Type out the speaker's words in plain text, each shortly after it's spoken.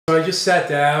So I just sat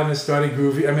down and started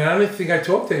grooving. I mean, I don't even think I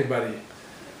talked to anybody.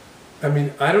 I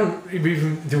mean, I don't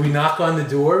even, did we knock on the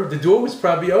door? The door was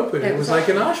probably open. It was like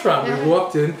an ashram. Yeah. We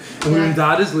walked in and we were in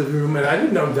Dada's living room, and I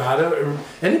didn't know Dada or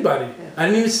anybody. Yeah. I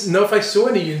didn't even know if I saw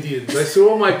any Indians. I saw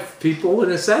all my people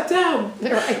and I sat down.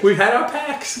 Right. We had our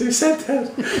packs. We sat down.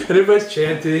 And everybody's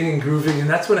chanting and grooving, and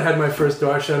that's when I had my first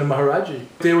darshan of Maharajji.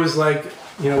 There was like,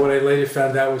 you know, what I later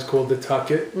found out was called the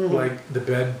tucket, like the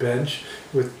bed bench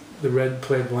with the red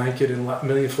plaid blanket and a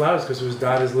million flowers, because it was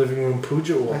Dada's living room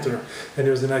puja altar, and there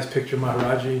was a nice picture of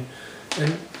Maharajji.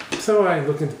 And so I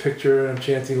look at the picture and I'm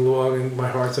chanting along and my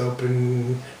heart's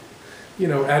open. You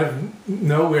know, out of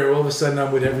nowhere, all of a sudden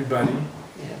I'm with everybody.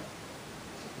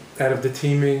 Yeah. Out of the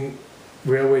teeming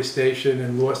railway station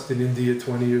and lost in India at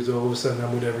 20 years old, all of a sudden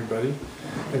I'm with everybody.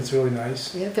 And it's really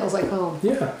nice. Yeah, it feels like home.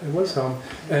 Yeah, it was home.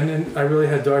 And then I really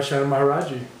had darshan of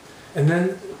Maharajji. And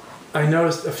then I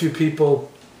noticed a few people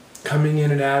coming in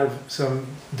and out of some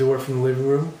door from the living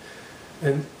room.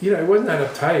 And, you know, it wasn't that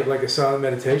uptight like a silent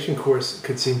meditation course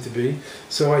could seem to be.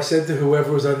 So I said to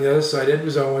whoever was on the other side, Ed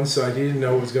was on one side, he didn't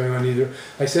know what was going on either.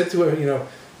 I said to her, you know,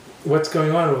 what's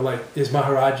going on? Or like, is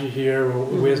Maharajji here? Or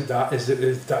where's Dada?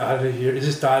 Is Dada here? Is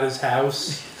this Dada's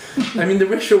house? I mean, the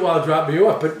rickshaw dropped me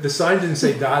off, but the sign didn't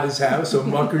say Dada's house or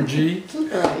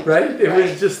Mukerjee, right? It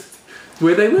was just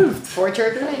where they lived.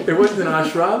 Orchard Lane. It wasn't an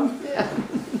ashram. Yeah.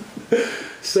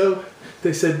 So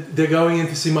they said, they're going in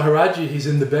to see Maharajji, he's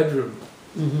in the bedroom.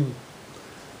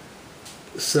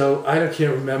 So I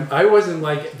can't remember. I wasn't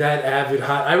like that avid.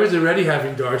 I was already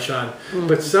having darshan,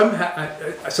 but somehow,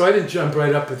 so I didn't jump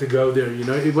right up to go there. You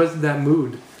know, it wasn't that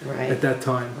mood at that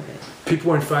time. People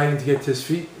weren't fighting to get to his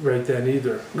feet right then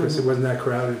either, because it wasn't that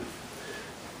crowded.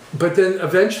 But then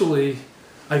eventually,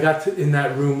 I got in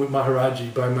that room with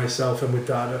Maharajji by myself and with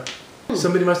Dada.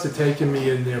 Somebody must have taken me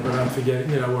in there, but I'm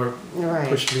forgetting, you know, or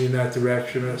pushed me in that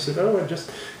direction. And I said, oh, I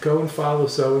just go and follow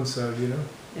so-and-so, you know.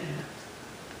 Yeah.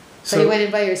 So you went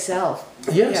in by yourself?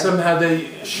 Yeah, somehow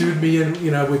they shooed me in, you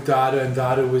know, with Dada, and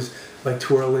Dada was like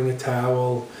twirling a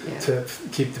towel to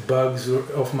keep the bugs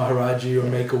off Maharajji or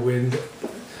make a wind.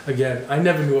 Again, I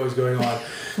never knew what was going on.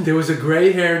 There was a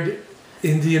gray-haired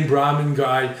Indian Brahmin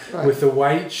guy with a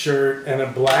white shirt and a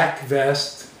black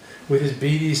vest, with his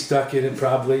beanie stuck in it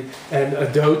probably, and a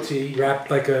dhoti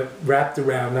wrapped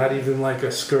around, not even like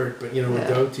a skirt, but you know, a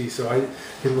dhoti. So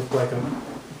he looked like a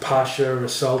pasha or a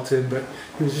sultan, but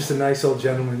he was just a nice old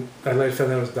gentleman. I later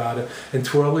found that was Dada, and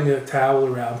twirling a towel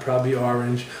around, probably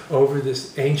orange, over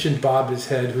this ancient Baba's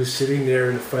head who's sitting there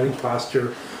in a fighting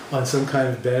posture on some kind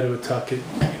of bed or tucket,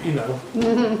 you know.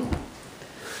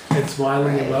 And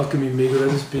smiling and welcoming me, who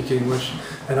doesn't speak English.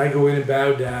 And I go in and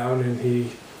bow down, and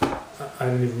I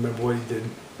don't even remember what he did.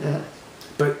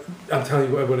 But I'm telling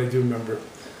you what I do remember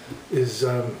is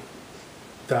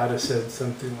Dada said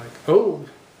something like, oh,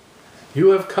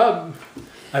 you have come.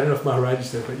 I don't know if Maharajji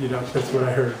said, but you know, that's what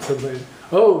I heard. Something like,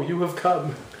 oh, you have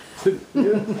come. You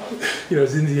know,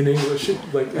 it's Indian English,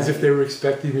 like as if they were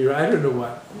expecting me. I don't know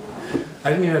what. I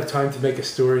didn't even have time to make a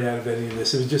story out of any of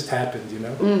this. It just happened, you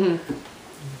know.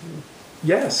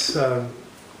 Yes.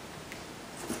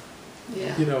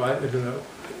 You know, I don't know.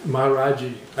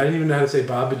 Maharajji. I didn't even know how to say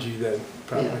Babaji then,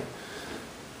 probably.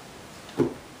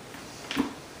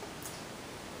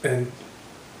 And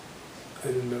I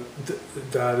don't know.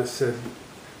 Dada said,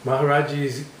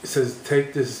 Maharajji says,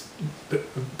 take this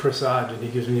prasad, and he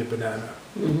gives me a banana.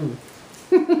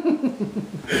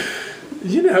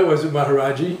 You know how it was with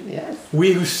Maharajji? Yes.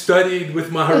 We who studied with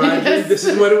Maharajji, this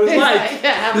is what it was like.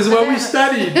 This is what we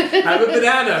studied. Have a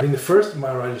banana. I mean, the first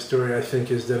Maharajji story, I think,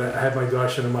 is that I had my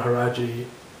darshan of Maharajji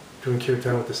doing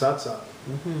kirtan with the satsang.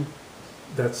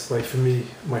 That's like, for me,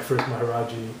 my first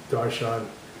Maharajji darshan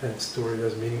and story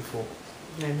that's meaningful.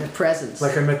 And the presence.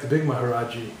 Like I met the big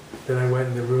Maharajji, then I went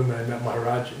in the room and I met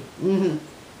Maharajji.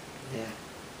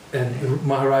 And the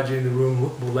Maharajji in the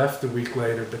room left a week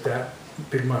later, but that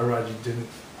big Maharajji didn't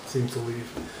seem to leave.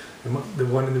 And the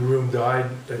one in the room died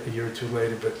a year or two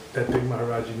later, but that big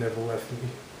Maharajji never left me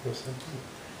or something.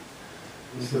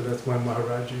 So that's my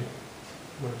Maharajji,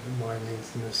 what mine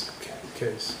means in this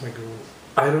case, my guru.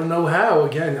 I don't know how,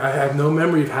 again, I have no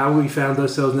memory of how we found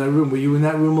ourselves in that room. Were you in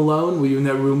that room alone? Were you in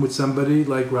that room with somebody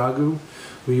like Raghu?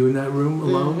 Were you in that room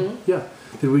alone? Yeah.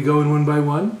 Did we go in one by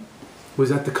one? Was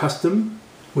that the custom?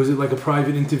 Was it like a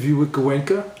private interview with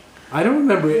Goenka? I don't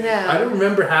remember it. No. I don't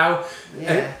remember how.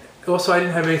 And also, I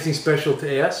didn't have anything special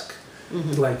to ask.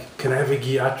 Like, can I have a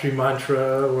Gayatri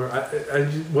mantra? Or I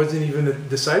wasn't even a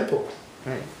disciple.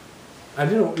 Right. I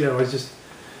didn't, you know, I was just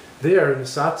there in the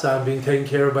satsang being taken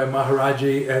care of by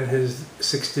Maharajji and his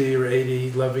 60 or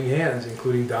 80 loving hands,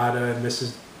 including Dada and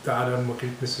Mrs. Dada,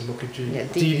 Mrs. Mukerjee, Yeah,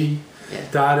 Didi. Yeah.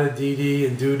 Dada, Didi,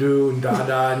 and Dudu, and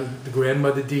Dada, and the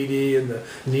grandmother Didi, and the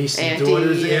niece and Auntie,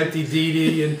 daughters, and Auntie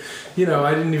Didi, and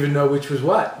I didn't even know which was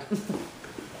what.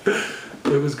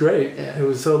 It was great. Yeah. It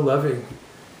was so loving.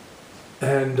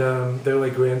 And they were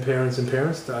like grandparents and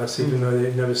parents to us, even though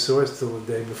they never saw us till the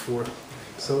day before.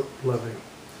 So loving.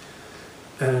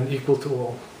 And equal to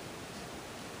all.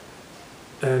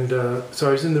 And so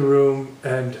I was in the room,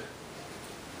 and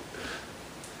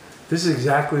this is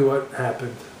exactly what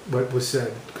happened, what was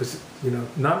said. Because,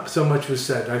 not so much was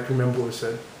said. I can remember what was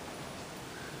said.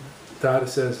 Dada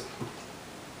says,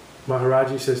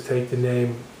 Maharajji says, take the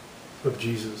name of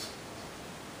Jesus.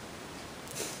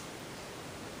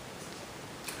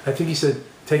 I think he said,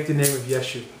 take the name of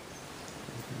Yeshu.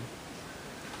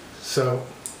 So,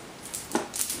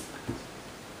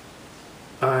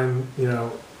 I'm,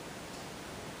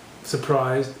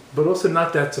 surprised, but also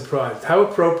not that surprised. How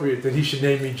appropriate that he should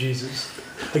name me Jesus.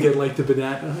 Again, like the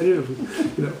banana. I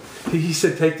didn't, He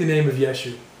said, take the name of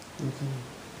Yeshu.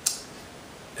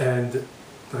 And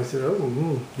I said,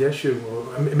 Yeshu.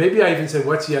 Or, maybe I even said,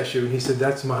 what's Yeshu? And he said,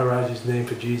 that's Maharajji's name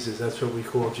for Jesus. That's what we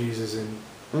call Jesus in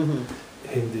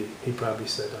Hindi. He probably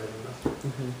said, I don't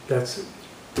know. That's,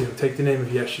 take the name of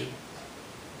Yeshu.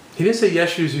 He didn't say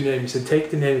Yeshu's your name. He said, take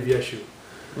the name of Yeshu.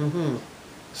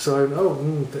 So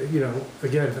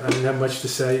again, I didn't have much to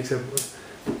say except,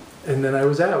 and then I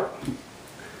was out.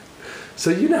 So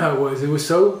you know how it was. It was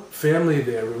so family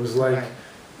there. It was like,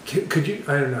 could you?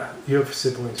 I don't know. You have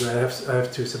siblings, right? I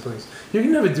have 2 siblings. You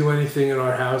can never do anything in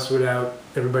our house without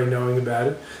everybody knowing about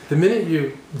it. The minute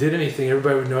you did anything,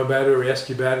 everybody would know about it or ask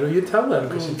you about it, or you'd tell them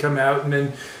because you'd come out and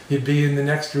then you'd be in the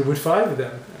next room with 5 of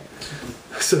them.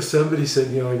 So somebody said,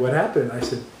 what happened? I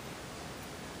said,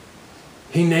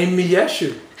 he named me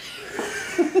Yeshu.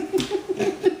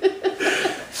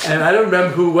 And I don't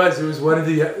remember who it was. It was one of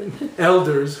the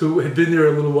elders who had been there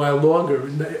a little while longer.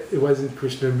 It wasn't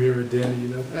Krishna, Mira,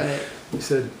 Danny, Right. He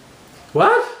said,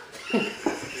 what?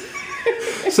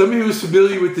 Somebody who was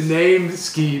familiar with the name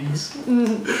schemes.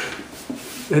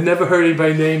 Had never heard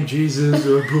anybody name Jesus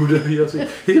or Buddha. He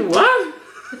said, what?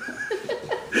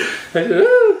 I said,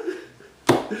 oh.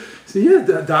 So yeah,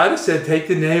 Dada said, take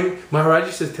the name,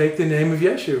 Maharajji says, take the name of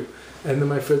Yeshu. And then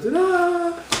my friend said,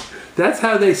 That's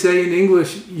how they say in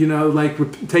English,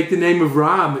 like take the name of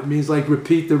Ram. It means like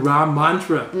repeat the Ram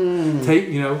mantra.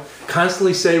 Take,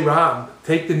 constantly say Ram.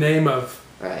 Take the name of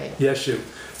Yeshu.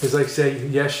 It's like say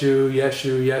Yeshu,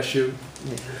 Yeshu, Yeshu.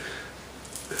 Yeah.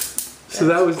 So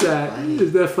that was that. Funny.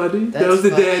 Is that funny? That was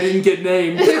the day I didn't get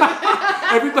named.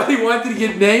 Everybody wanted to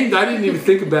get named. I didn't even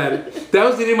think about it. That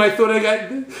was the name I thought I got.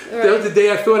 That was the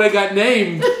day I thought I got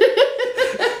named.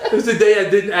 It was the day I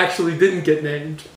didn't get named.